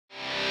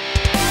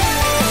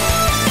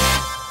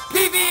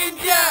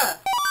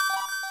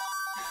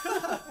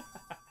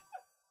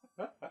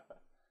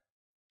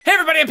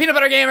am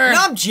PeanutButterGamer. And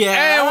I'm Jeff.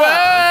 And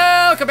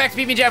welcome back to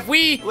PB&Jeff.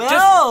 We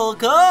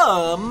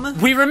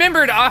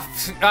remembered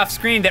off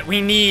screen that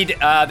we need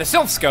the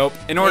Sylph Scope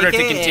in order to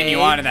continue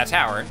on in that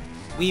tower.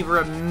 We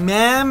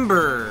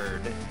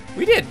remembered.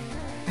 We did.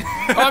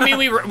 I mean,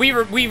 we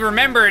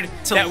remembered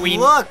that we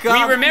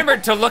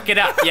remembered to look it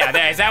up.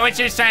 Yeah, is that what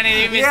you're trying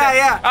to do?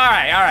 Yeah.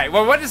 All right.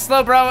 Well, what is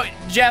slow, bro,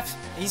 Jeff?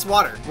 He's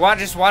water.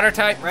 Just water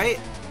type, right?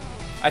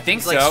 I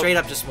think so. Like straight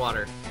up just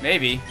water.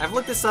 Maybe. I've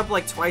looked this up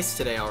like twice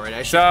today already.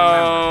 I should remember.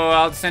 So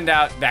I'll send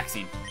out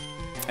vaccine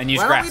and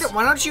use grass.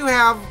 Why don't you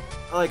have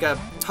like a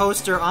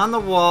poster on the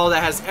wall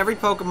that has every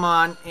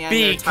Pokemon and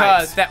their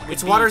types?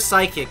 It's water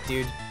psychic,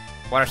 dude.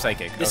 Water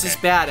psychic. This is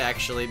bad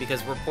actually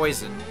because we're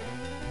poison.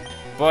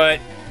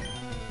 But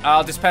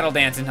I'll just pedal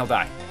dance and he'll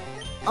die.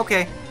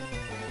 Okay.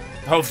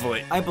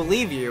 Hopefully. I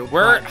believe you.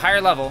 We're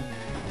higher level.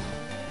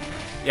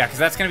 Yeah, because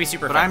that's gonna be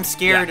super. But I'm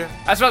scared. Yeah.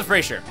 That's what I was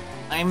pretty sure.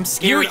 I'm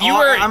scared.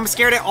 I'm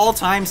scared at all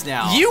times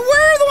now. You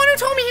were the one who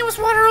told me he was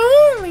water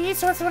only,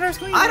 so that's what I was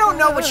going to do. I don't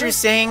know what you're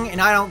saying, and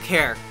I don't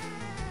care.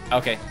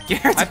 Okay.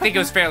 I think it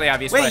was fairly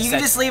obvious. Wait, you can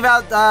just leave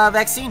out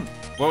vaccine.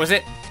 What was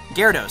it?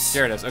 Gyarados.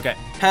 Gyarados. Okay.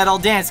 Pedal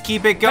dance.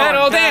 Keep it going.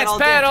 Pedal dance.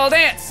 Pedal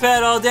dance.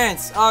 Pedal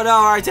dance. Oh no,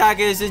 our attack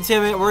is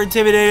we're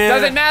intimidated.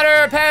 Doesn't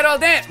matter. Pedal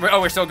dance.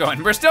 We're still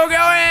going. We're still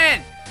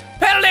going.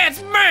 Pedal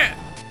dance, man.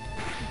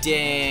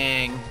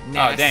 Dang.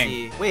 Nasty. Oh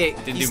dang. Wait,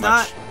 Didn't do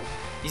much.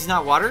 He's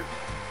not water.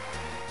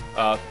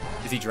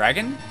 Is he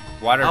dragon?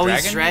 Water dragon? Oh,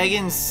 he's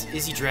dragons.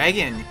 Is he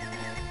dragon?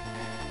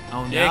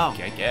 Oh no. Yeah,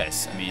 I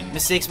guess. I mean.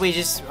 Mistakes. Wait,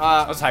 just.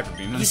 I was hyper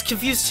beam him. He's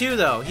confused too,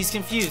 though. He's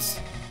confused.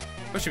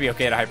 We should be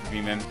okay to hyper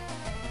beam him.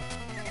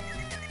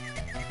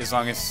 As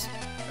long as.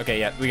 Okay,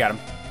 yeah, we got him.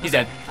 He's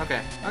dead.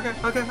 Okay.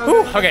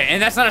 Okay,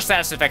 and that's not a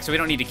status effect, so we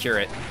don't need to cure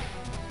it.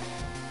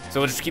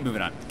 So we'll just keep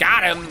moving on.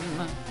 Got him.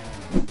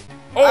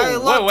 Oh,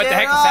 whoa! What the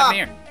heck is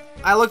happening here?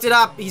 I looked it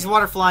up. He's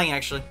water flying,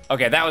 actually.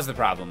 Okay, that was the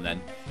problem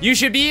then. You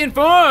should be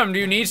informed.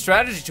 You need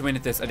strategy to win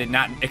at this. I did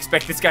not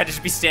expect this guy to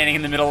just be standing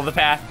in the middle of the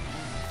path.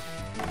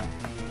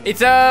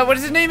 It's, what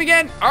is his name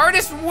again?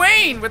 Artist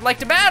Wayne would like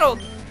to battle.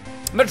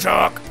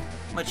 Machoke.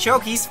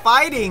 Machoke, he's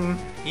fighting.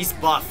 He's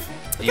buff.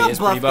 Look how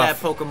buff that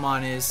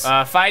Pokemon is.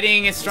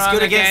 Fighting is strong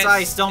against... It's good against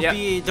ice. Don't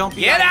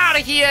be Get out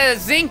of here,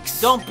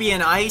 Zinx. Don't be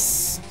an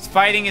ice.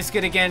 Fighting is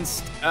good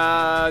against,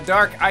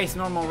 dark, ice,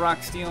 normal,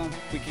 rock, steel.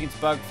 Weak against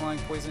bug, flying,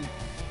 poison.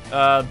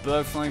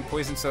 Bug, flying,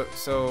 poison, so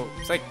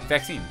it's like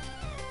vaccine.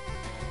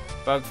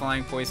 Bug,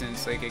 flying, poison,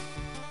 psychic.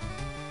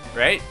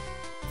 Right?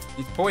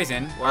 It's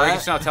poison, or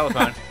just not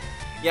telephone.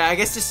 Yeah, I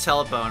guess just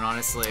telephone,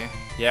 honestly.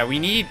 Yeah, we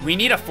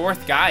need a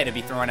fourth guy to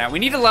be thrown out. We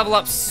need to level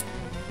up.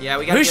 Yeah,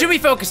 we got. Who should we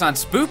focus on?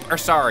 Spoop or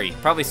Sorry?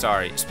 Probably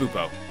Sorry.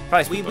 Spoopo.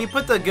 Probably Spoopo. We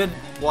put the good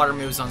water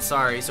moves on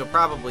Sorry, so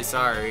probably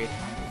Sorry.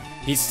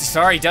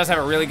 Sorry does have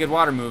a really good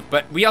water move,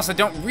 but we also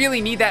don't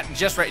really need that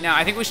just right now.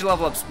 I think we should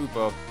level up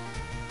Spoopo.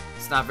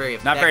 It's not very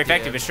effective. Not very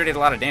effective. It sure did a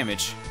lot of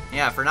damage.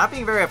 Yeah, for not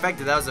being very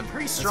effective, that was a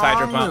pretty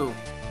strong move.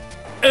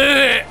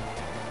 I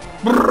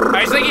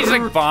just think he's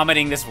like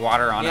vomiting this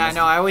water on him. Yeah, I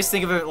know. I always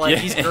think of it like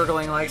he's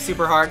gurgling like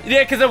super hard.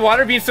 Yeah, because the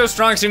water beam's so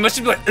strong, so he must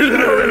be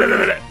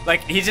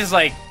like he's just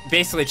like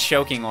basically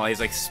choking while he's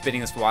like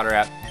spitting this water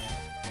out.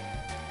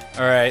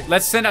 All right,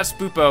 let's send out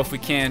Spoopo if we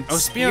can. Oh,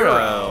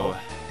 Spearow.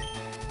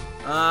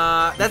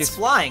 That's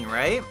flying,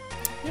 right?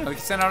 Yeah, we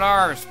can send out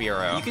our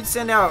Spearow. You could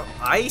send out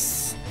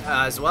Ice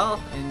as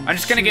well. And I'm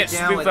just gonna get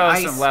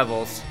Spoopo some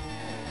levels.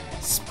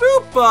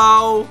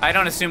 Spoopo! I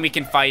don't assume we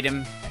can fight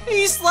him.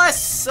 He's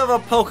less of a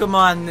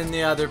Pokemon than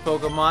the other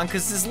Pokemon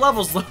because his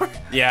level's lower.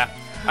 Yeah.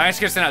 I'm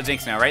just gonna send out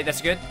Zinx now, right?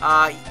 That's good?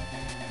 I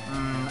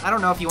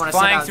don't know if you want to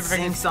send out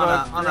Zinx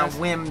on a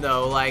whim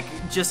though, like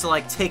just to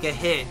like take a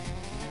hit.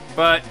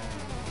 But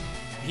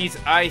he's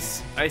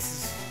ice.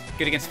 Ice is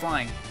good against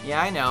flying.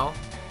 Yeah, I know.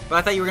 But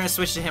I thought you were gonna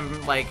switch to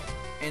him like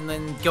and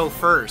then go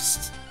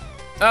first.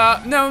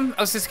 No, I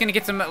was just gonna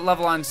get some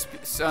level on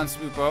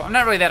Spoopo. I'm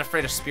not really that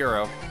afraid of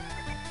Spearow,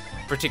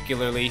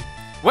 particularly.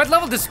 What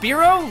level does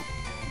Spearow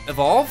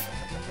evolve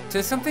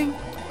to something?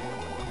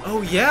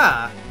 Oh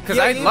yeah, because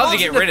I'd love to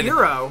get rid of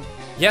Spearow.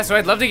 Yeah, so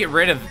I'd love to get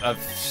rid of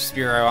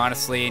Spearow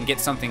honestly and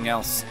get something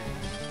else.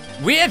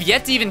 We have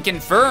yet to even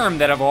confirm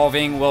that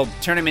evolving will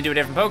turn him into a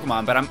different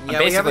Pokemon, but I'm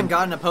basically... we haven't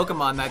gotten a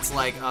Pokemon that's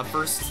like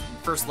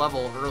first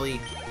level early.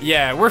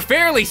 Yeah, we're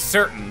fairly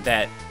certain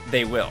that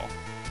they will,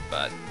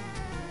 but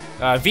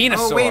Venusaur.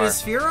 Oh wait,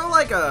 is Spearow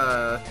like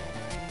a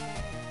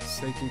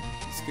psychic?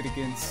 It's good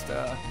against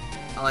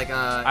Ice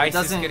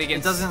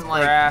it doesn't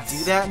like grass.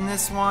 do that in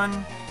this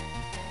one.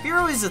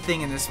 Spearow is a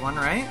thing in this one,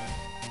 right?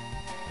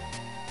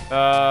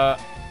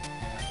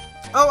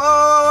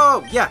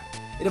 Oh, yeah.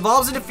 It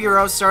evolves into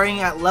Fearow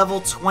starting at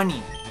level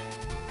 20.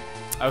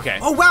 Okay.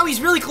 Oh wow,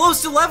 he's really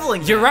close to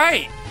leveling. You're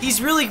right.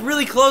 He's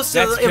really close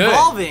to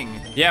evolving.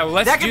 Yeah, well,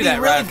 let's do that. That could be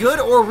really good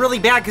or really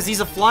bad because he's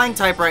a flying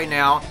type right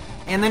now,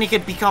 and then he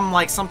could become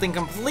like something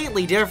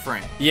completely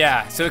different.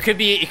 Yeah, so it could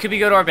be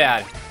good or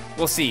bad.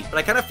 We'll see. But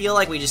I kind of feel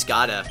like we just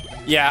gotta.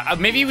 Yeah,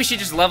 maybe we should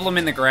just level him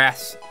in the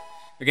grass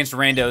against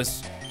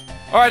randos.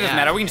 Or it doesn't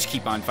matter. We can just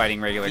keep on fighting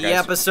regular guys. The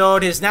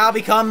episode has now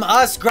become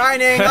us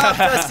grinding up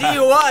to see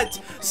what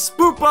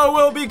Spoopo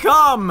will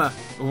become.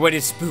 What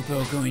is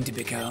Spoopo going to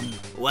become?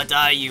 What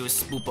are you,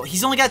 Spoopo?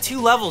 He's only got 2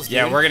 levels, dude.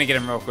 Yeah, we're gonna get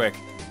him real quick.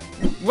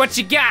 What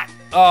you got?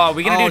 Oh,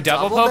 we gonna do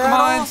double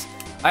Pokemons?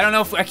 I don't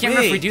know if I can't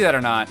remember if we do that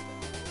or not.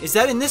 Is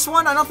that in this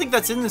one? I don't think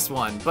that's in this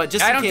one, but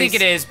just I don't think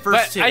it is.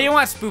 But I don't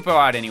want Spoopo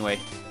out anyway.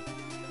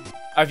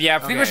 Yeah, I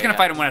think we're just gonna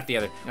fight them one after the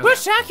other. Okay. We'll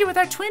shock you with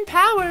our twin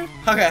power.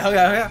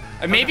 Okay.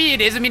 Maybe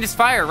it is. I mean, it's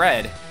fire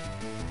red.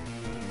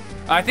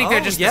 I think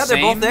they're just the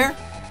same. They're both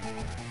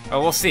there.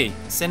 Oh, we'll see.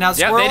 Send out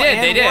Squirtle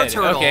they did. War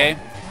Turtle. Okay,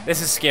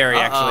 this is scary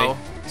actually.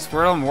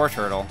 Squirtle and War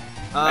Turtle.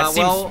 That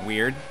seems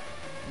weird.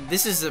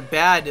 This is a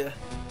bad.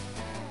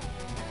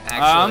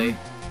 Actually,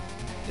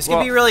 this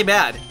could be really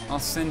bad. I'll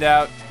send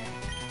out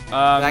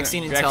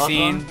vaccine and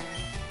telephone.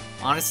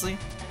 Honestly.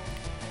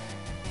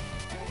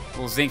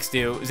 Will Zinx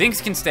do?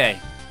 Zinx can stay.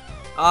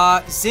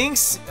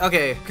 Zinx,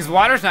 okay. Because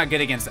water's not good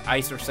against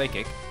ice or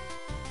psychic.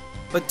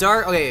 But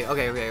dark,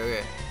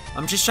 okay.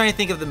 I'm just trying to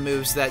think of the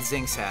moves that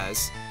Zinx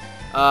has.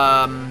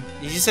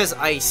 He just has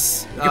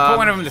ice. You could put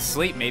one of them to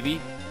sleep, maybe.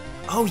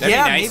 Oh, that'd be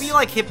nice. Maybe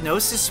like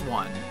Hypnosis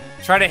one.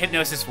 Try to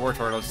Hypnosis War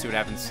Turtle to see what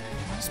happens.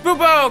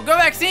 Spoopo, go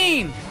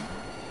vaccine!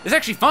 It's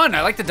actually fun.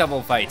 I like the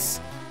double fights.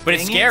 But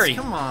it's scary.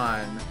 Come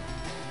on.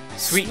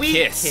 Sweet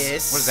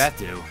kiss. What does that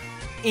do?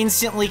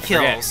 Instantly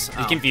kills.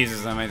 He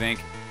confuses them, I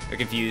think. They're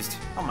confused.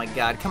 Oh my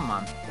god, come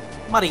on.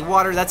 Muddy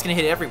water, that's gonna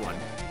hit everyone.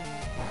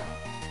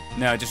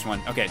 No, just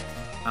one. Okay.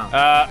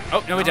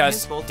 Oh, no, it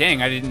does.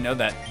 Dang, I didn't know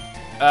that.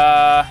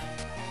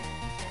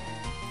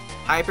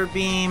 Hyper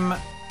Beam,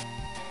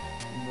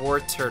 War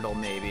Turtle,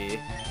 maybe.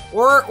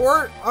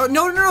 Or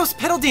no, it's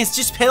Pedal Dance,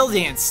 just Pedal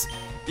Dance.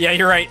 Yeah,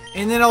 you're right.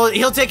 And then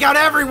he'll take out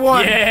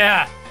everyone.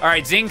 Yeah. All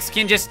right, Zinx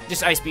can just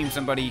Ice Beam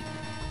somebody.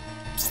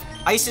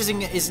 Ice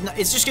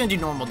it's just gonna do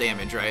normal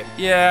damage, right?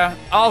 Yeah,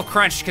 I'll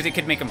Crunch because it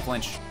could make him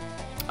flinch.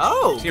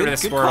 Oh, good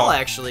call,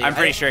 actually. I'm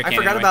pretty sure it can. I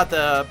forgot about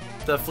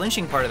the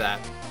flinching part of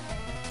that.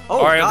 Oh,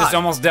 all right, I'll just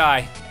almost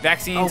die.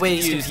 Vaccine's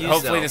he's confused.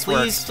 Hopefully this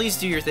works. Please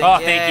do your thing. Oh,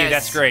 thank you.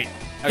 That's great.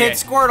 Okay. Hit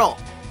Squirtle.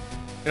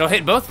 It'll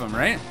hit both of them,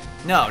 right?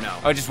 No.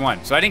 Oh, just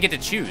one. So I didn't get to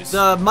choose.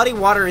 The Muddy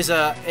Water is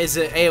a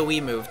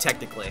AoE move,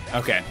 technically.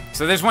 Okay,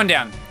 so there's one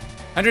down.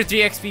 103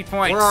 XP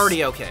points. We're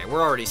already okay.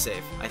 We're already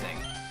safe, I think.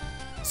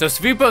 So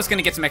Spoopo's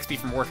gonna get some XP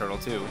from War Turtle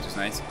too, which is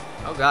nice.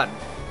 Oh god.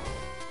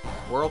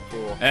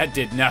 Whirlpool. That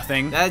did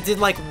nothing. That did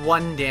like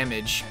 1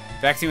 damage.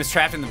 Vaccine was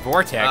trapped in the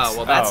vortex. Oh,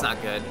 well that's not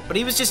good. But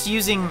he was just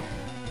using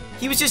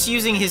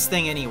his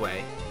thing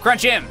anyway.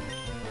 Crunch him!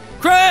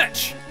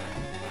 Crunch!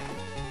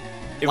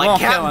 It like won't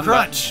Captain kill him.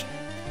 Crunch.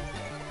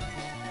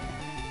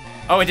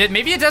 Oh, it did.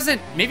 Maybe it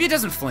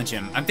doesn't flinch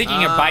him. I'm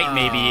thinking a bite.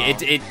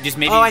 Maybe it just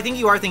maybe. Oh, I think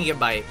you are thinking of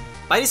bite.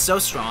 Bite is so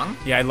strong.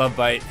 Yeah, I love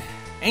bite.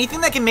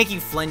 Anything that can make you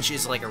flinch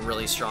is like a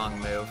really strong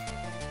move.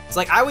 It's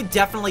like I would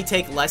definitely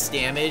take less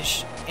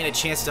damage and a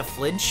chance to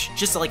flinch,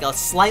 just like a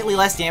slightly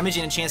less damage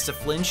and a chance to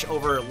flinch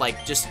over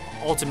like just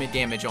ultimate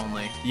damage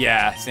only.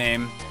 Yeah,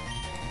 same.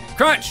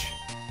 Crunch.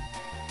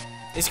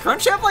 Is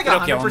Crunch have like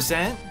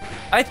 100%?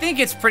 I think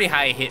it's pretty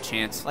high hit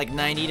chance. Like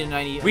 90 to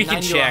 90. We can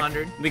 90 check. To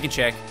 100. We can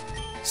check.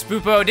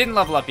 Spoopo didn't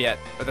level up yet,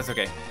 but that's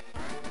okay.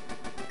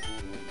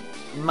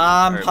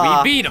 Mom,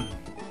 Pa. We beat him.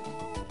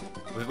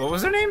 What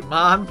was their name?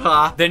 Ma and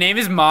Pa. Their name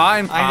is Ma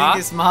and Pa. I think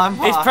it's Ma and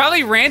Pa. It's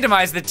probably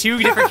randomized the 2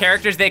 different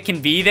characters that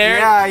can be there.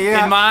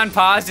 Yeah. And Ma and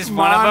Pa is just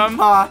one of them.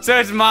 Pa. So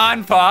it's Ma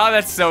and Pa.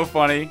 That's so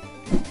funny.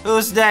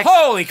 Who's next?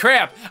 Holy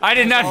crap! I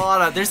did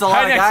not. There's a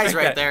lot of guys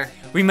right there.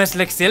 We must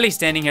look silly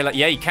standing here.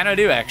 Yeah, you kind of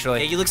do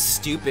actually. Yeah, you look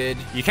stupid.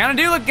 You kind of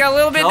do look a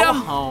little bit dumb.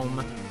 Go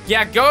home.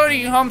 Yeah, go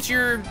home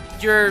to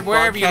your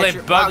wherever you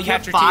live. Bug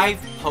catcher. You have 5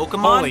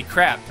 Pokemon. Holy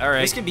crap! All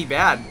right. This could be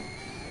bad.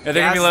 Yeah,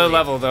 they're gonna be low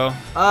level though.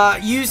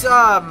 Use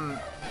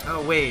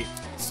Oh wait.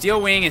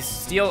 Steel Wing is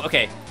Steel.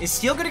 Okay. Is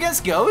Steel good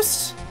against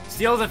Ghost?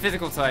 Steel is a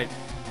physical type.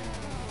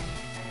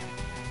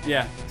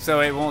 Yeah, so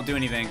it won't do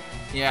anything.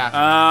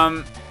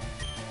 Yeah.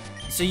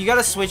 So you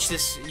gotta switch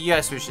this. You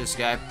gotta switch this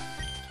guy.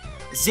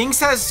 Zinx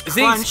has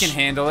Crunch. Zinx can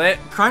handle it.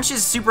 Crunch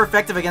is super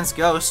effective against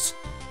Ghost.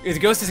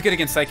 Ghost is good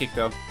against Psychic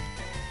though.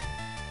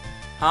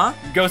 Huh?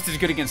 Ghost is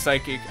good against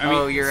Psychic. I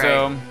mean, you're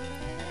so, right.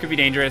 Could be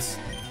dangerous.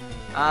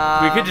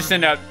 We could just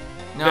send out.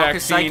 No,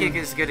 because Psychic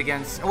is good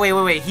against.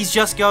 Oh, wait. He's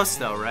just Ghost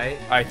though, right?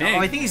 I think.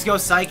 Oh, I think he's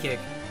Ghost Psychic.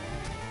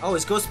 Oh,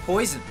 it's Ghost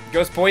Poison.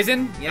 Ghost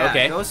Poison? Yeah.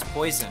 Okay. Ghost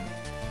Poison.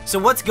 So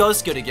what's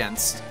Ghost good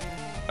against?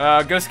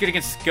 Ghost good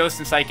against Ghost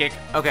and Psychic.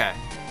 Okay.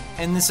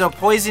 And so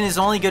Poison is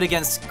only good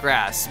against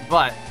Grass,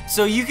 but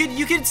so you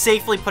could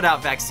safely put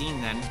out Vaccine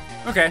then.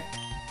 Okay.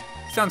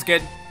 Sounds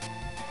good.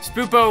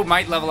 Spoopo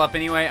might level up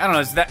anyway. I don't know.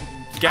 Is that?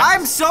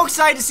 I'm so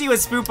excited to see what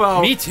Spoopo.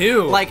 Me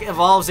too. Like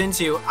evolves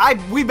into.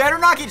 We better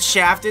not get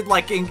shafted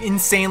like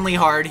insanely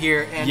hard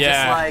here and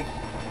just like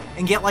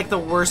and get like the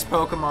worst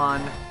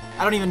Pokemon.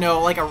 I don't even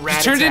know, like a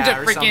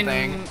Rattata or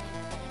something.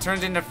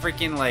 Turns into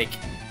freaking like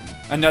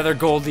another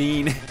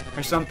Goldeen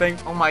or something.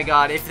 Oh my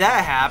god! If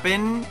that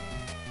happened,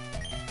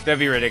 that'd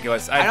be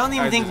ridiculous. I don't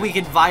even think we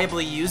could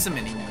viably use them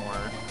anymore.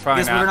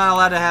 Probably because we're not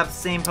allowed to have the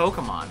same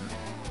Pokemon.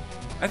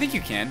 I think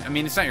you can. I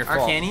mean, it's not your Or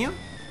fault. can you?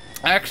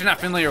 I'm actually not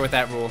familiar with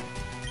that rule.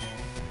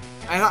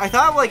 I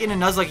thought like in a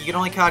Nuzlocke you can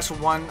only catch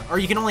one, or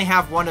you can only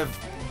have one of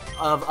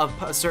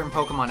a certain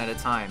Pokemon at a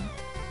time.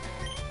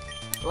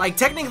 Like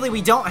technically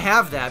we don't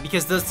have that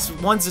because this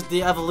one's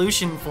the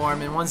evolution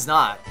form and one's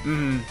not.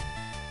 Mm-hmm.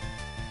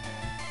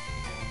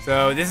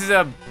 So this is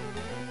a.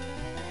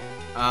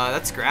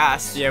 That's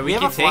grass. Yeah, we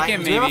can take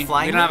him. Maybe we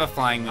don't have a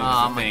flying move.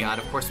 Oh my god!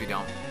 Of course we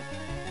don't.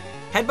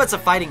 Headbutt's a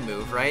fighting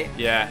move, right?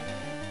 Yeah.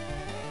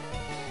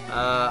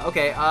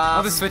 Okay.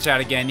 I'll just switch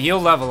out again.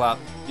 He'll level up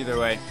either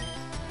way.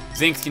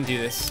 Zinx can do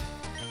this.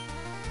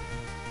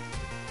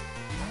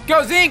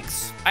 Go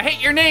Zinx! I hate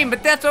your name,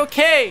 but that's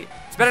okay.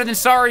 It's better than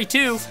sorry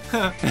too.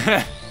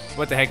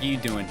 What the heck are you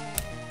doing?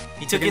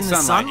 He took in the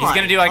sunlight. He's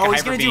gonna do like a hyper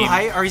he's gonna beam.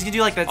 or he's gonna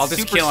do like that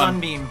super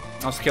sunbeam.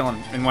 I'll just kill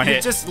him in one You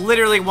hit. just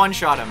literally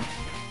one-shot him.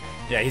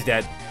 Yeah, he's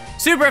dead.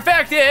 Super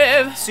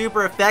effective!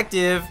 Super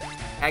effective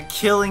at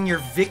killing your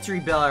victory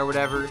bell or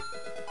whatever.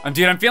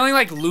 Dude, I'm feeling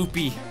like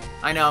loopy.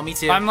 I know, me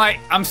too.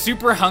 I'm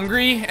super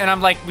hungry, and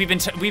I'm like, we've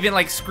been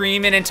like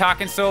screaming and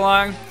talking so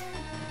long.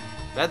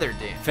 Feather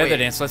dance. Feather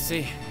dance. Let's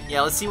see.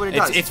 Yeah, let's see what it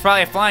does. It's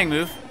probably a flying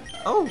move.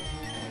 Oh.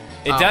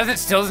 It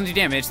still doesn't do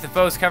damage. The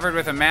foe is covered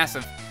with a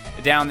massive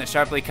down that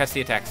sharply cuts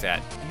the attack stat.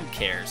 Who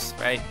cares,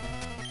 right?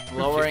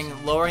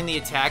 Lowering the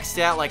attack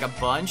stat like a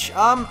bunch.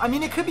 I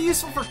mean, it could be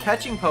useful for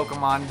catching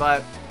Pokemon,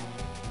 but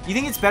you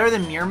think it's better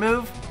than Mirror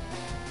Move?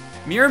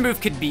 Mirror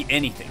Move could be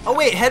anything. Oh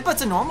wait,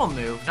 Headbutt's a normal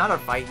move, not a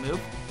fight move.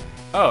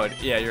 Oh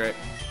yeah, you're right.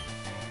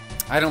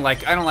 I don't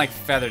like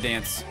Feather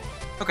Dance.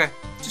 Okay,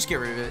 just get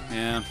rid of it.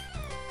 Yeah.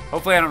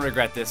 Hopefully I don't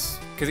regret this,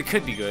 because it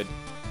could be good.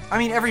 I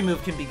mean, every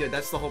move can be good.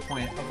 That's the whole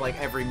point of like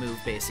every move,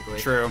 basically.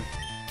 True.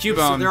 So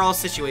Cubone. they're all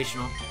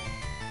situational.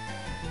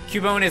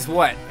 Cubone is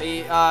what?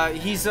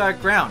 He's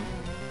ground.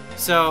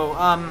 So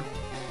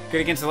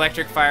Good against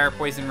electric, fire,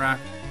 poison, rock.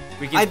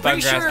 We can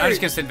bug grass. sure I'm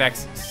just gonna send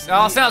Vex.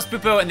 I'll send out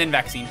Spoopo and then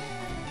Vaccine.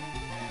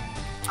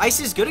 Ice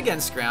is good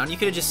against ground. You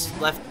could have just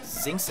left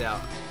Zinx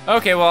out.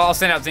 Okay, well I'll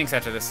send out Zinx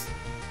after this.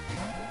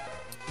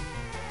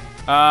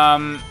 I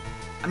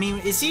mean,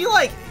 is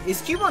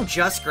Cubone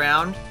just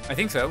ground? I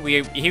think so.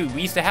 We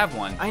used to have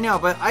one. I know,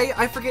 but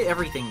I forget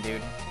everything,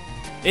 dude.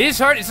 It is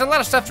hard. It's a lot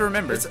of stuff to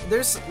remember.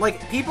 There's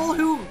like people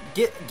who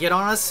get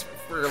on us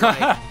for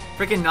like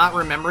freaking not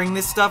remembering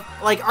this stuff.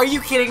 Like, are you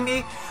kidding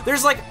me?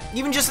 There's like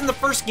even just in the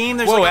first game,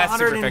 there's like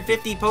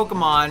 150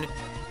 Pokemon,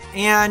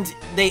 and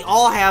they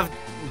all have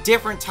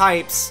different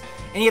types,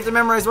 and you have to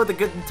memorize what the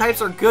good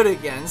types are good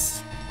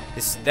against.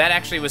 That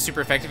actually was super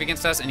effective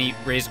against us, and he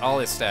raised all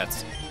his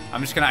stats.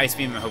 I'm just gonna Ice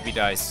Beam him and hope he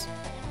dies.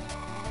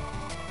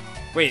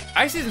 Wait,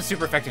 Ice isn't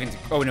super effective.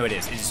 Oh no, it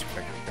is. It is super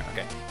effective.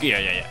 Okay.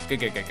 Yeah.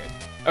 Good.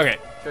 Okay.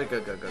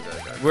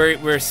 Good.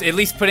 We're at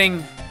least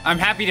putting. I'm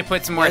happy to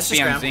put some more SP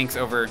on Zinx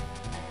over.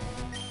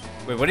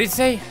 Wait, what did it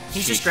say?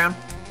 He's just ground.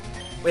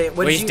 Wait, what?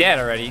 Well, he's dead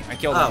already. I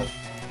killed him.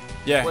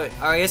 Yeah. Wait,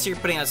 I guess you're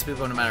putting out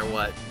Spoopo no matter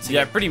what. So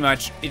yeah, pretty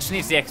much. It just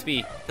needs the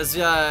XP.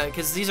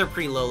 Because these are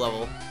pretty low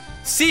level.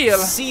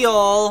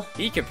 Seal.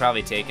 He could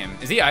probably take him.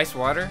 Is he ice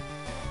water?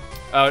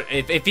 Oh,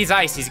 if he's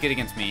ice, he's good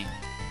against me.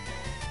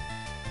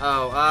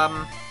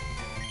 Oh,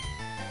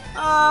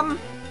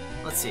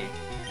 let's see.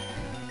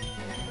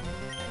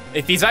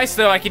 If he's ice,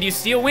 though, I could use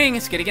Steel Wing.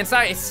 It's good against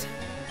ice.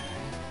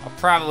 I'll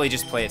probably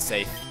just play it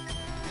safe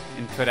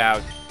and put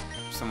out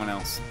someone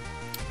else.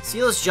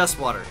 Seal is just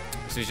water.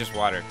 So he's just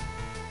water.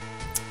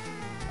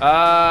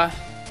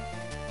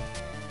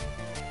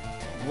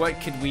 What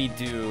could we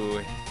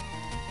do?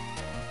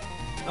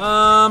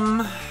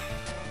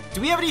 Do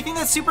we have anything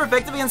that's super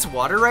effective against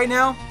water right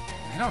now?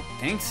 I don't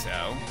think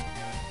so.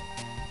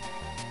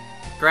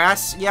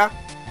 Grass, yeah.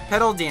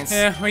 Pedal dance.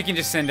 Yeah, we can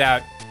just send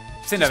out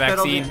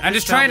Vaccine. I'm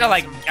just trying trying to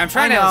like, I'm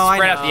trying to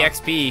spread out the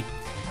XP.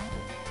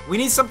 We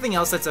need something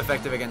else that's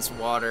effective against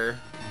water.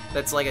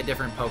 That's like a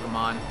different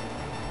Pokemon.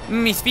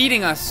 He's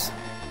feeding us.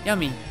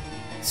 Yummy.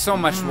 So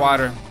much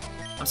water.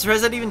 I'm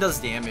surprised that even does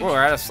damage. Oh,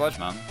 we're out of Sludge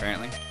Bomb,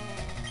 apparently.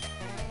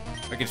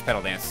 We can just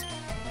Pedal Dance.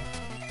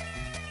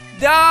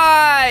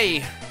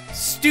 Die!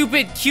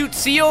 Stupid, cute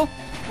Seal.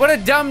 What a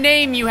dumb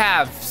name you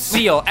have.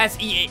 Seal.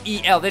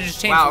 S-E-E-L. They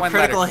just changed one letter. Wow,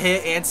 critical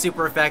hit and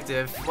super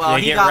effective. Well,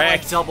 he got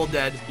like double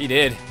dead. He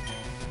did.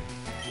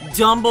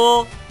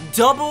 Double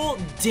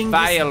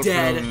dingus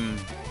dead.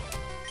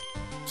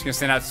 Just gonna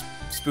send out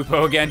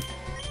Spoopo again.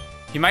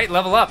 He might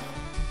level up.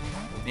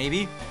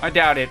 Maybe. I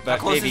doubt it, but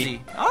how close maybe. Is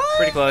he? Oh,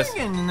 pretty close. He's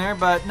getting in there,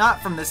 but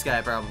not from this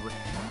guy probably.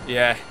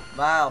 Yeah.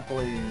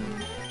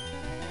 Vileplume.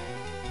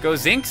 Go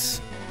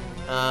Zinx?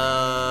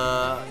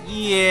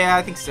 Yeah,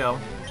 I think so.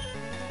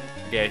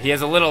 Yeah, he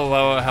has a little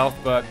low health,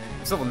 but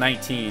it's level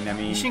 19. I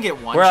mean, you shouldn't get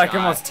one we're shot. like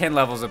almost 10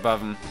 levels above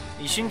him.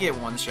 You shouldn't get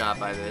one shot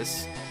by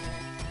this.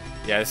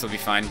 Yeah, this will be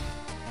fine.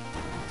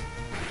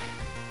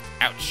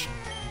 Ouch.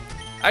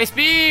 Ice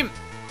Beam!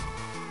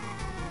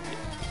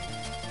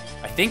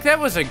 I think that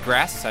was a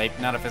grass type,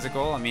 not a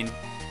physical. I mean,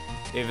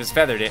 It was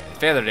feather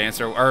dance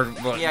or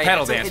well, yeah,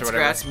 pedal it's dance or whatever.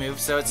 grass move,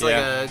 so it's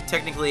like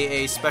technically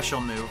a special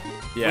move.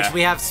 Yeah. Which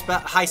we have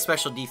high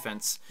special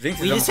defense. Zinx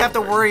We is just have to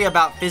almost worry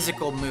about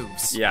physical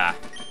moves. Yeah.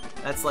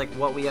 That's like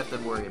what we have to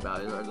worry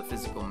about are the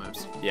physical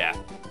moves. Yeah.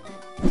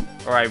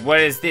 All right, what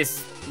is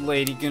this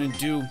lady gonna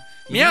do?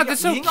 You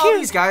That's so think cute. all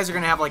these guys are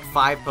gonna have like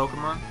 5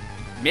 Pokemon?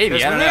 Maybe,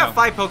 Because I when don't they know. have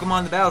 5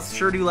 Pokemon, the battles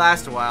sure do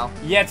last a while.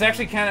 Yeah, it's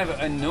actually kind of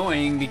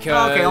annoying because...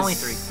 Oh, okay, only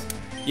 3.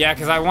 Yeah,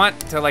 because I want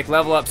to like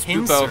level up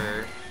Spoopo.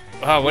 Pinsir.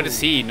 Oh, what is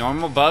he?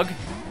 Normal bug?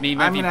 Maybe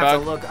might I'm be gonna bug.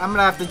 have to look. I'm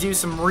gonna have to do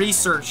some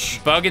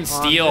research. Bug and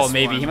on Steel, this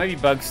maybe. one. He might be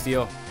Bug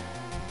Steel.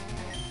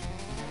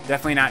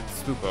 Definitely not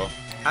Spoopo.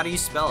 How do you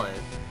spell it?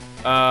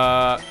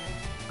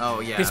 Oh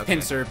yeah. His okay.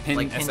 Pinsir,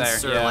 like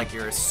Pinsir, yeah. like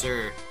you're a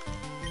sir.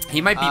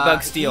 He might be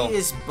Bug Steel. He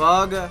is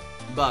Bug.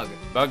 Bug?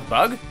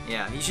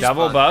 Yeah, he's just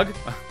Double bug?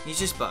 He's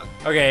just Bug.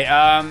 Okay,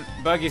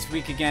 Bug is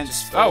weak against...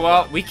 Just Oh, full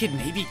well, Bug. we could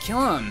maybe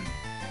kill him.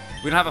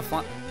 We don't have a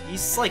flying...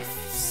 He's like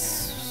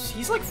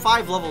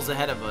 5 levels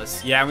ahead of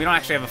us. Yeah, we don't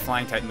actually have a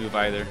flying type move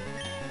either.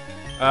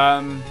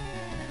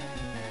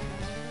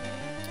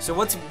 So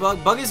what's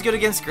Bug? Bug is good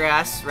against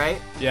grass, right?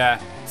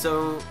 Yeah.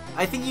 So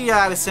I think you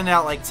gotta send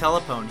out like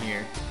Telepone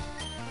here.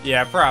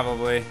 Yeah,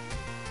 probably.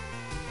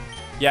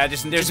 Yeah,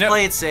 there's Just no...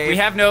 play it safe. We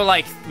have no,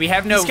 like... We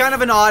have no... He's kind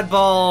of an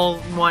oddball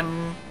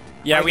one.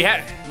 Yeah, like,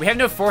 we have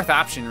no 4th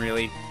option,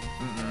 really.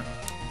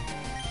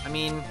 I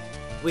mean,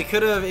 we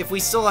could have, if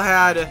we still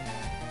had,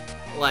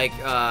 like,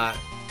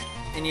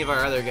 any of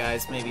our other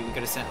guys, maybe we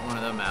could have sent one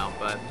of them out,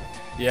 but...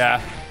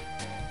 Yeah.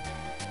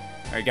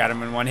 I got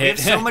him in one We hit.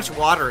 have so much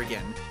water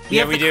again. We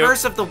Yeah, have we the do.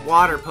 curse of the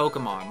water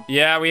Pokemon.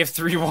 Yeah, we have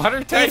 3 water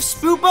If types.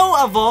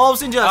 Spoopo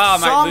evolves into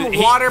some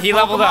water he Pokemon,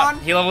 leveled up.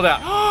 He leveled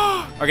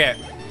up. Okay.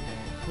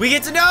 we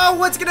get to know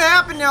what's gonna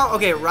happen now.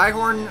 Okay,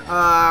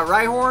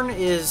 Rhyhorn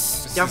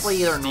is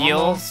definitely either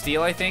normal.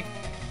 Steel, I think.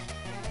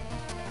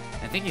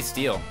 I think he's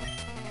Steel.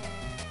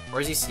 Or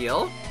is he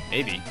Steel?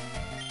 Maybe.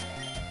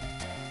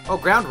 Oh,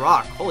 Ground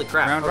Rock. Holy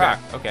crap. Ground Okay. Rock.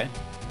 Okay.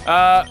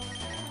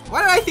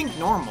 Why did I think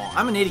normal?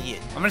 I'm an idiot.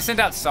 I'm gonna send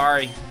out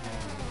Sorry.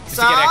 Just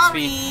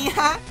Sorry. to get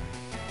XP.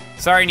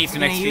 Sorry needs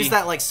some Can I XP. use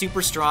that like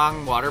super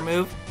strong water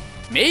move?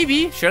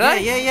 Maybe. Should I?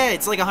 Yeah.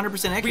 It's like 100%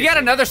 accuracy. We got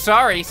another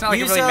Sorry. It's not like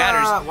Use, it really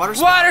matters. Water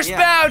Spout, Water yeah.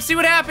 Spout. See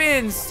what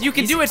happens. You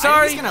can do it, I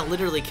Sorry. think he's gonna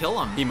literally kill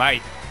him. He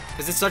might.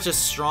 Because it's such a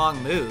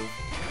strong move.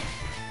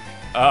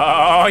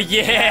 Oh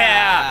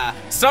yeah.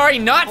 Sorry,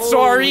 not Holy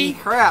sorry.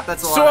 crap,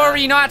 that's a lot.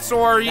 Sorry, not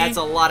sorry. That's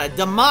a lot of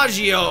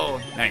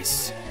DiMaggio.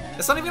 Nice.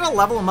 That's not even gonna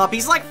level him up.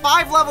 He's like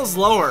 5 levels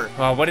lower.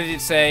 Oh, what did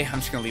it say? I'm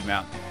just gonna leave him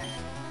out.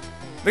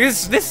 Look at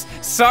this.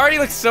 Sorry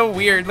looks so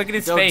weird. Look at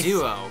his face.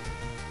 Doduo.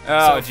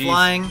 Oh, so jeez.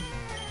 flying.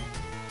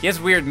 He has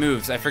weird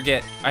moves. I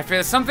forget. I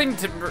feel something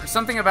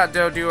about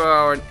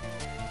Doduo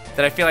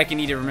that I feel like you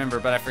need to remember,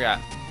 but I forgot.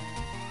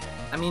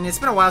 I mean, it's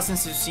been a while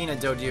since you've seen a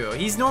Doduo.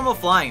 He's normal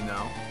flying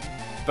though.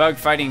 Bug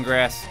fighting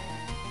grass.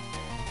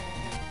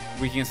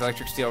 Weak against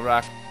electric steel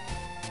rock.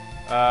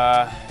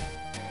 All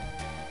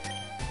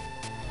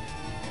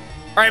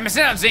right, I'm gonna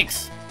send out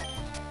Zinx.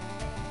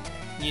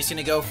 You just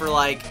gonna go for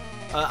like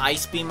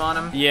Ice Beam on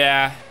him?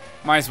 Yeah,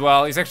 might as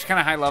well. He's actually kind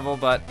of high level,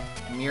 but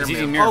Mirror he's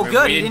using move. mirror Oh, move.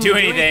 good. He He didn't didn't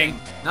do do anything.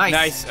 anything. Nice.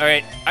 Nice. All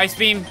right, Ice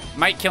Beam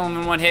might kill him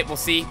in one hit. We'll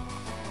see.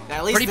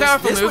 At least Pretty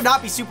powerful this move. would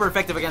not be super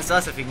effective against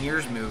us if he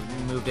mirrors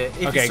moved it.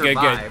 If Okay, he good,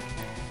 survived.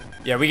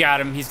 Yeah, we got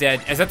him. He's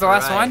dead. Is that the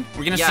last Alright. one?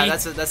 We're gonna yeah,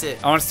 see. that's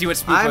it. I want to see what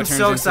Spoopo I'm turns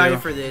so excited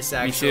into. for this, Me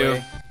actually.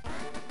 too.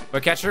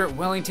 But catcher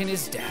Wellington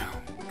is down.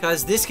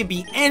 Because this could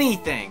be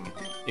anything.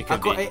 It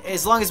could be.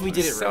 As long as we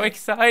did it So right.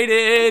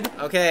 excited.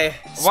 Okay.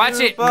 Watch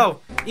it. Spoopo.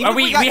 Oh,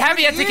 we have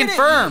yet to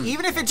confirm.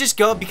 Even if it just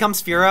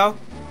becomes Furo.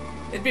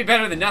 It'd be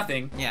better than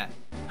nothing. Yeah.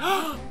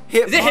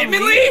 Is it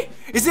Hitmonlee?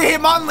 Is it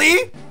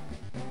Hitmonlee?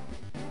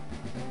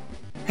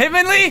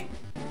 Hitmonlee?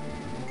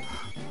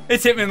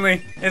 It's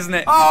Hitmonlee, isn't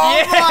it? Oh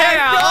yeah! my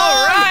God,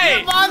 All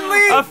right.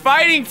 Hitmonlee! A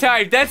fighting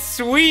type. That's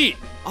sweet.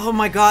 Oh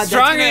my God.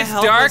 Strong that's against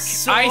gonna help dark, us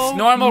so ice,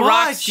 normal,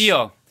 rock, much.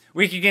 steel.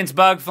 Weak against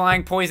bug,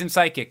 flying, poison,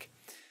 psychic.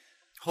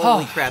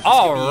 Holy Oh, crap. This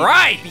all could be,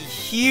 right. be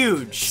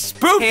huge.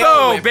 Spoopo,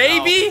 Tail whip,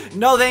 baby. though.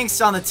 No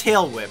thanks on the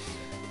tail whip.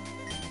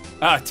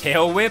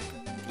 Tail whip?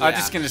 I'm Yeah.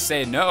 just gonna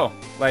say no.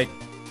 Like,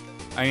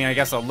 I mean, I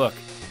guess I'll look.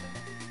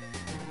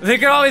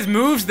 Look at all his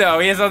moves, though.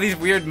 He has all these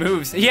weird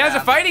moves. He has a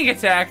fighting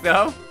attack,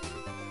 though.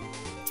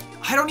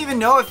 I don't even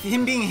know if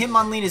him being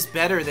Hitmonlee is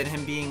better than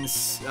him being.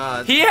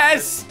 He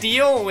has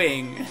Steel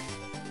Wing.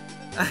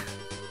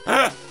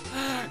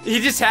 He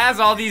just has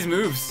all these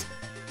moves.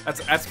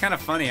 That's kind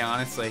of funny,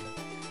 honestly.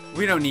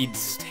 We don't need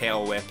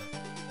Tail Whip.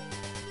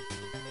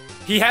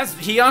 He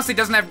honestly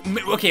doesn't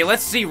have. Okay,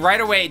 let's see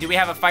right away. Do we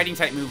have a fighting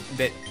type move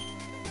that?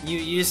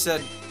 You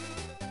said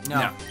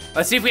no.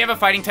 Let's see if we have a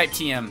fighting type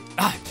TM.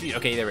 Ah, gee,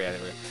 okay, there we go.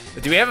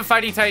 Do we have a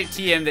fighting type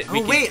TM that?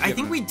 Oh wait, I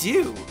think we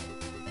do.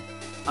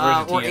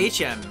 Where's the Or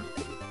TM? HM.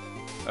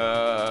 You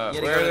gotta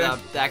where go are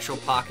to the actual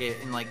pocket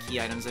in like key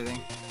items, I think.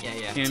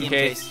 Yeah. TM TM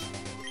case.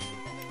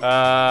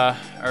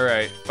 All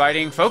right.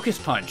 Fighting Focus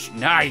Punch.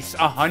 Nice.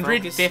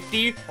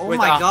 150 Oh with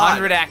my God.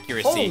 100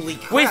 accuracy. Holy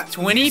crap. With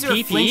 20 User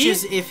PP?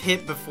 flinches if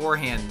hit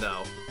beforehand,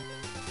 though.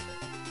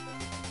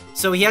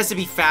 So he has to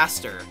be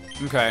faster.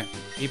 Okay.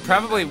 He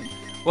probably...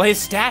 Well,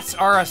 his stats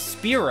are a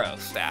Spearow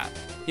stat.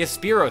 He has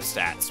Spearow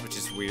stats, which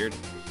is weird.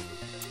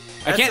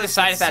 I can't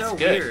decide if that's so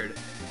good. Weird.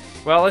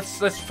 Well,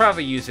 let's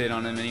probably use it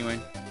on him anyway.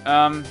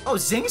 Oh,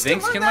 Zinx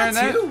can learn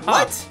that too?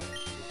 Huh. What?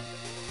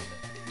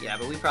 Yeah,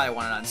 but we probably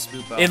want it on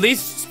Spoopo. At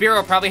least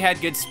Spearow probably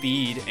had good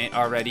speed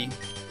already.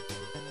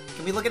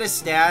 Can we look at his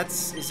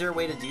stats? Is there a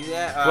way to do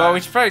that? Well, we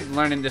should probably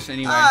learn this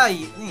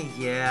anyway.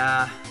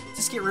 Yeah.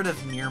 Just get rid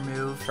of Mirror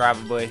Move.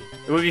 Probably.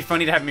 It would be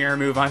funny to have Mirror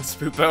Move on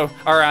Spoopo,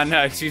 or on,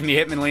 excuse me,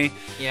 Hitmonlee.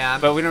 Yeah.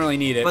 But we don't really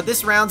need it. But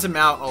this rounds him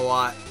out a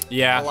lot.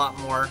 Yeah. A lot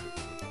more.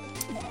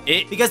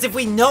 Because if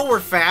we know we're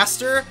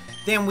faster,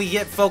 then we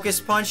get Focus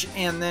Punch,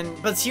 and then...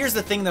 But here's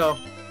the thing, though.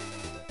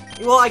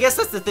 Well, I guess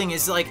that's the thing,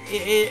 is, like,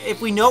 if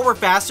we know we're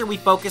faster, we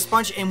Focus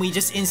Punch, and we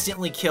just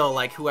instantly kill,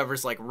 like,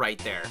 whoever's, like, right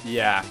there.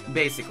 Yeah.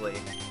 Basically.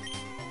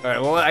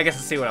 Alright, well, I guess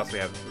let's see what else we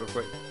have real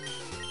quick.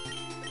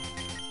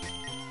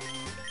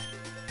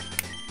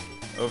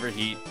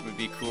 Overheat would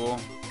be cool.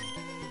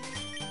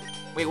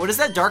 Wait, what does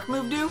that Dark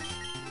move do?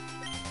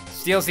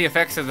 Steals the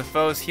effects of the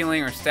foe's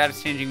healing or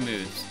status-changing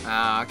moves.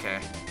 Ah, okay.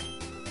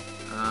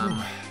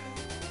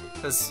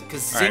 Because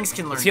Zinx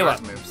can learn heal Dark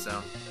up. moves,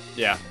 so...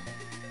 Yeah.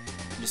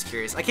 I'm just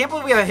curious. I can't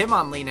believe we have a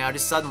Hitmonlee now,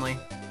 just suddenly.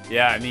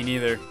 Yeah, me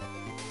neither.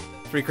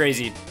 Pretty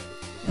crazy.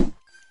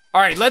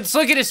 Alright, let's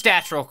look at his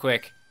stats real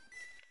quick.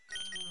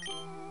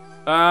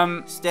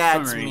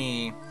 Stats summary.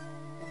 me.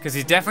 Because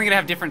he's definitely gonna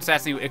have different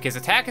stats. Okay, his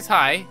attack is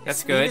high.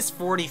 That's good. Speed is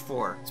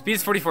 44. Speed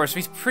is 44, so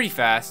he's pretty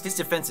fast. His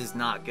defense is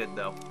not good,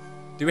 though.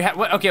 Do we have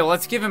what? Okay, well,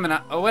 let's give him an.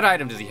 What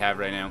item does he have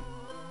right now?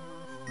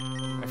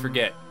 I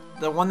forget.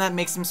 The one that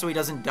makes him so he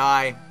doesn't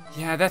die.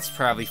 Yeah, that's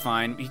probably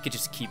fine. He could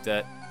just keep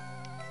that.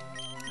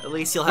 At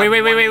least he'll have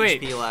one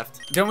HP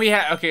left. Don't we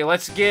have? Okay,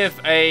 let's give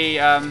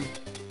a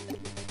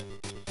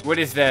what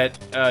is that?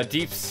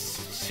 Deep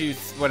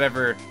tooth,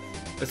 whatever.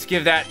 Let's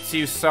give that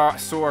to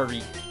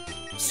Sorry.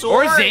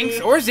 Or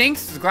Zinx. Or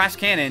Zinx. Glass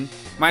Cannon.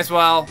 Might as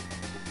well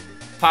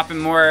pop him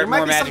more magic damage on him. There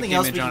might be something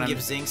else we can give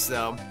Zinx,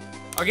 though.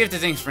 I'll give it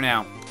to Zinx for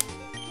now.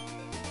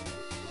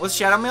 What's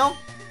Shadow Mail?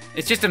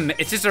 It's just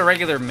a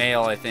regular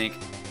mail, I think.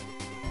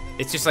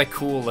 It's just like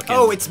cool looking.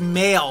 Oh, it's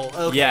mail.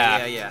 Okay,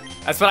 yeah. yeah.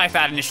 That's what I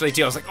thought initially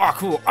too. I was like, oh,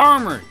 cool,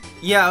 armor.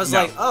 Yeah, I was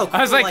like, oh, cool.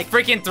 I was like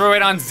freaking throw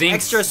it on Zinx.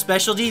 Extra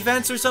special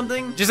defense or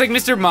something? Just like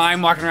Mr.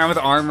 Mime walking around with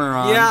armor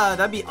on. Yeah,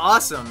 that'd be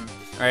awesome.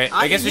 All right,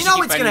 I guess we should know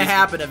keep it's fighting gonna these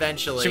happen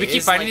eventually. Should we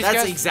keep fighting these guys?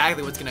 That's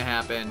exactly what's gonna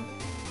happen.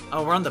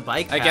 Oh, we're on the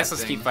bike. I guess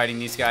let's keep fighting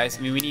these guys.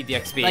 I mean, we need the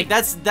XP. Like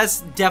that's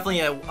definitely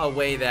a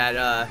way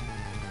that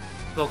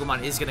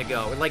Pokemon is gonna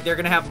go. Like they're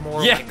gonna have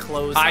more like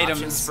closed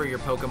options for your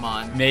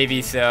Pokemon.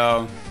 Maybe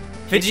so.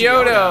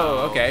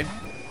 Pidgeotto. Okay.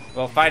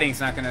 Well, fighting's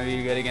not gonna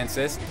be good against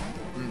this.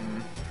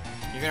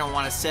 You're gonna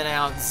want to send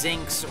out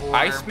Zinx or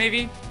Ice,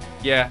 maybe.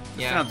 Yeah.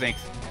 Yeah. Send out Zinx.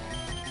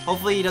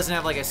 Hopefully he doesn't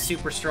have like a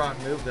super strong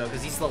move though,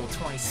 because he's level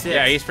 26.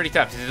 Yeah, he's pretty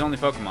tough. He's his only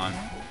Pokemon.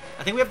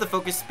 I think we have the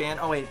focus span.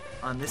 Oh wait,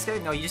 on this guy?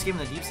 No, you just gave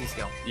him the deep sea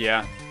skill.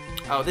 Yeah.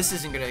 Oh, this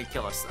isn't gonna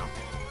kill us though.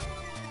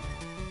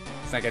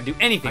 It's not gonna do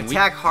anything.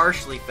 Attack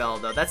harshly fell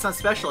though. That's not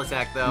special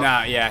attack though.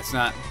 Nah, yeah, it's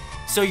not.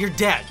 So you're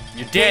dead.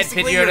 You're dead,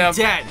 Basically, Pidgeotto. You're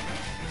dead.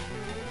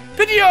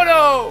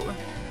 Pidgeotto!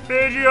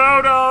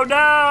 Pidgeotto,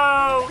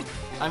 no!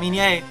 I mean,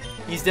 yay,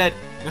 he's dead.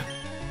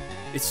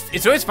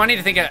 It's always funny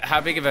to think of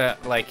how big of a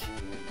like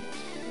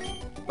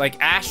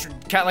Ash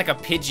caught like a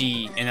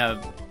Pidgey in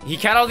a. He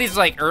caught all these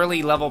like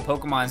early level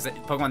Pokemon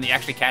that you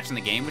actually catch in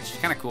the game, which is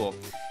kind of cool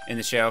in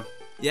the show.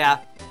 Yeah.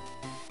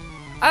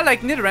 I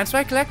like Nidoran, so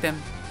I collect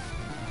them.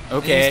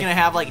 Okay. And he's gonna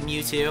have like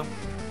Mewtwo.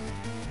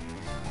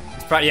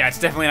 It's probably, yeah, it's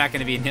definitely not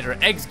gonna be a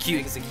Nidoran.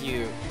 Execute.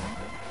 Execute.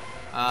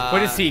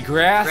 What is he?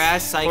 Grass?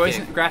 Grass Psychic.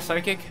 Poison? Grass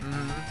Psychic?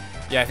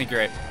 Mm-hmm. Yeah, I think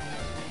you're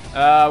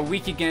right.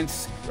 Weak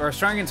against, or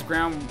strong against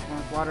ground,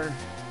 water.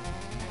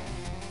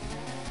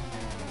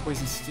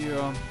 Poison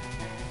Steel.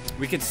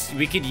 We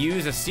could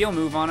use a Steel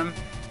move on him,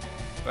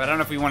 but I don't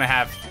know if we want to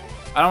have.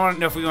 I don't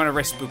know if we want to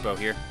risk Spoopo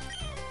here.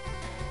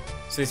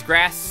 So it's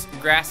Grass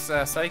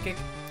Psychic.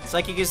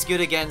 Psychic is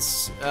good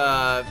against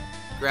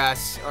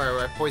grass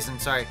or poison.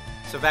 Sorry.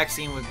 So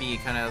Vaccine would be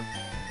kind of.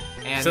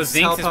 And so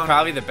Zinx is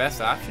probably the best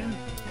option.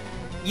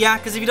 Yeah,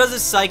 because if he does a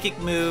Psychic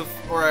move,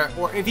 or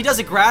if he does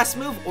a Grass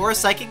move or a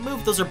Psychic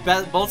move, those are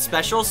both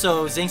special,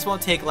 so Zinx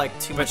won't take like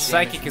too much damage. But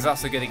Psychic is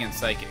also good against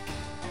Psychic.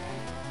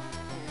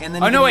 And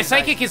then oh no, wait,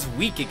 Psychic is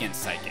weak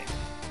against Psychic.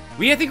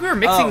 I think we were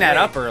mixing that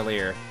up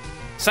earlier.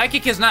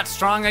 Psychic is not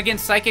strong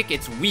against Psychic,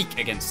 it's weak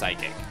against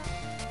Psychic.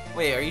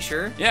 Wait, are you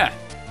sure? Yeah.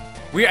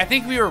 I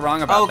think we were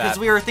wrong about that. Oh, because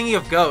we were thinking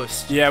of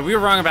Ghost. Yeah, we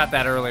were wrong about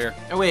that earlier.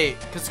 Oh wait,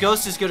 because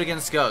Ghost is good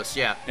against Ghost,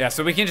 yeah. Yeah,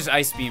 so we can just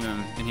Ice Beam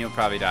him, and he'll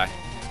probably die.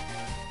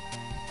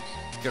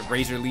 Got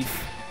Razor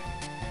Leaf.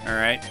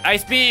 Alright,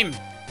 Ice Beam!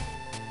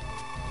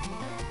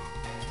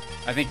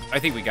 I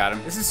think we got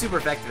him. This is super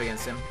effective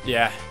against him.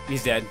 Yeah,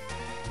 he's dead.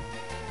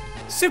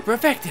 Super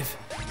effective!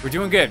 We're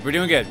doing good, we're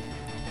doing good.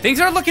 Things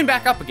are looking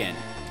back up again.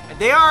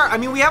 They are. I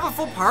mean, we have a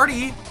full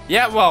party.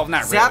 Yeah, well,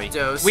 not really.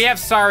 Zapdos. We have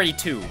Sorry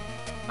too.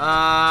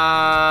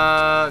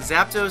 Zapdos.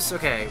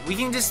 Okay, we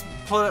can just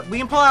pull. We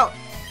can pull out.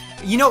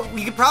 You know,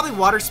 we could probably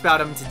water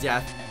spout him to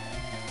death.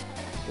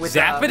 With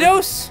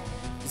Zapdos?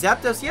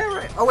 Zapdos. Yeah,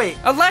 right. Oh wait.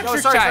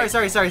 Electric type.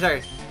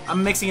 Sorry.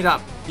 I'm mixing it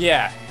up.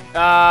 Yeah.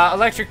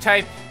 Electric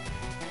type.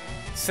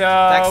 So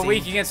Vaccine.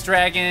 weak against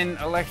dragon,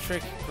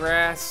 electric,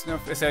 grass. No.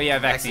 So yeah,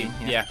 vaccine.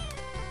 Yeah.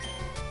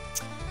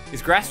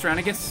 Is grass strong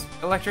against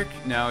electric?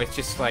 No, it's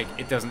just like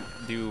it doesn't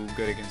do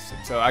good against it.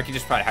 So I could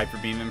just probably hyper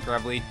beam him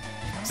probably.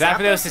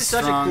 Zapdos is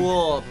such strong. a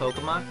cool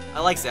Pokemon.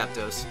 I like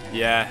Zapdos.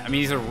 Yeah, I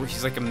mean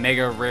he's like a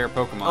mega rare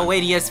Pokemon. Oh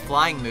wait, he has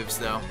flying moves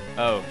though.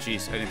 Oh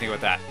jeez, I didn't think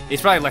about that.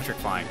 It's probably electric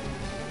flying,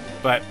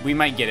 but we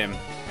might get him.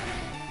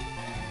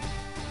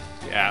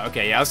 Yeah,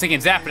 okay, yeah, I was thinking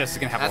Zapdos is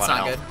gonna have a lot of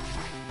health. That's not good.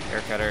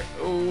 Hair cutter.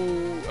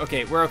 Oh,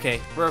 okay, we're okay.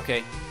 We're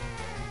okay.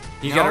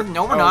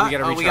 No, we're not.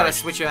 We gotta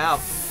switch him out.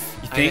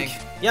 You think?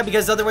 Yeah,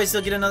 because otherwise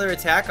he'll get another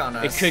attack on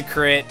us. It could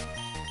crit.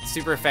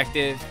 Super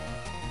effective.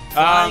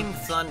 Flying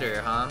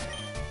Thunder, huh?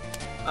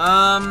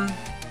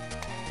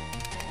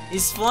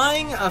 Is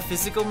flying a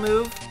physical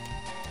move?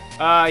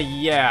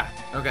 Yeah.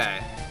 Okay.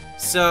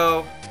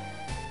 So,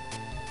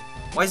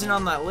 why isn't it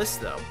on that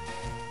list though?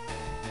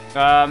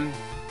 I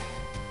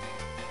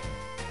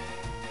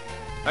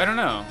don't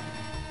know.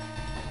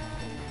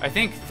 I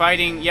think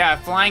fighting, yeah,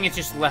 flying is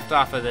just left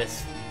off of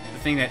this. The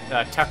thing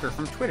that Tucker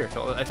from Twitter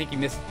told. I think he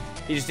missed.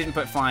 He just didn't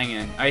put flying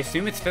in. I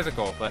assume it's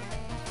physical, but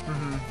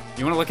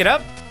you want to look it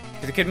up?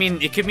 Because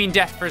it could mean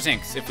death for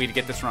Zinx if we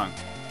get this wrong.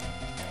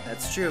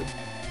 That's true.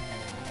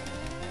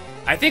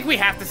 I think we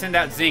have to send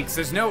out Zinx.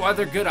 There's no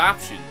other good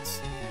options.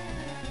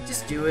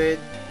 Just do it.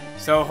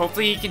 So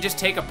hopefully he can just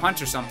take a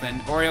punch or something,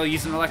 or he'll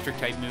use an electric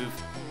type move.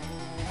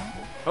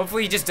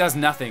 Hopefully he just does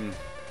nothing.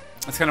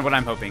 That's kind of what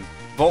I'm hoping.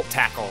 Volt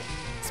Tackle.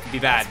 This could be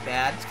bad. That's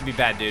bad. This could be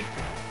bad, dude.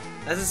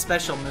 That's a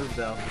special move,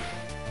 though.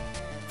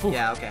 Whew.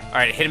 Yeah, okay. All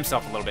right, hit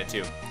himself a little bit,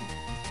 too.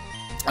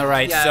 All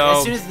right, yeah, so...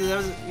 as soon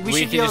as we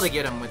should be able to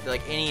get him with,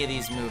 like, any of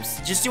these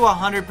moves. Just do a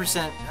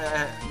 100%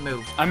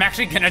 move. I'm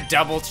actually going to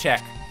double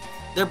check.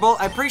 They're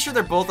both... I'm pretty sure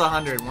they're both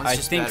 100. One's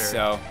just better. I think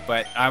so,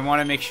 but I want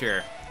to make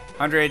sure.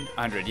 100,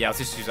 100. Yeah, let's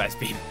just use Ice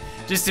Beam.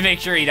 Just to make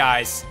sure he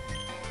dies.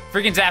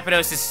 Freaking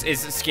Zapdos is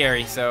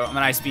scary, so I'm going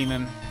to Ice Beam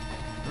him.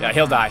 Yeah,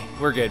 he'll die.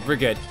 We're good. We're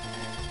good.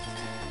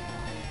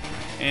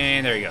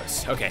 And there he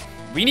goes. Okay.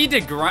 We need to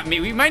grind.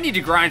 We might need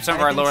to grind some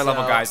of our lower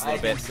level guys a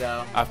little bit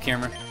off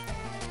camera.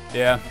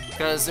 Yeah.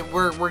 Because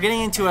we're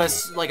getting into a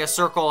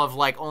circle of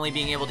like only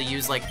being able to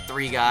use like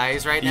 3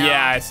 guys right now.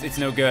 Yeah, it's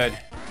no good.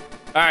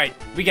 All right,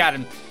 we got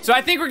him. So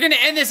I think we're gonna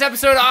end this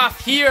episode off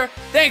here.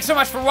 Thanks so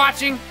much for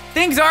watching.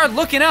 Things are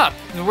looking up.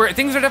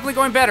 Things are definitely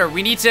going better.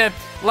 We need to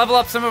level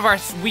up some of our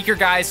weaker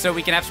guys so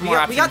we can have some more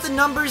options. We got the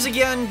numbers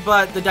again,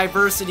 but the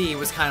diversity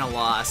was kind of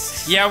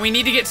lost. Yeah, we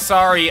need to get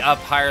Sorry up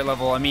higher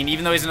level. I mean,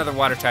 even though he's another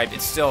water type,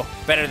 it's still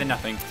better than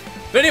nothing.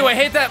 But anyway,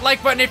 hit that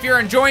like button if you're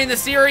enjoying the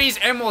series,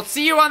 and we'll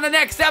see you on the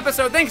next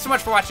episode. Thanks so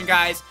much for watching,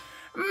 guys.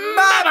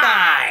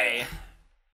 Bye-bye!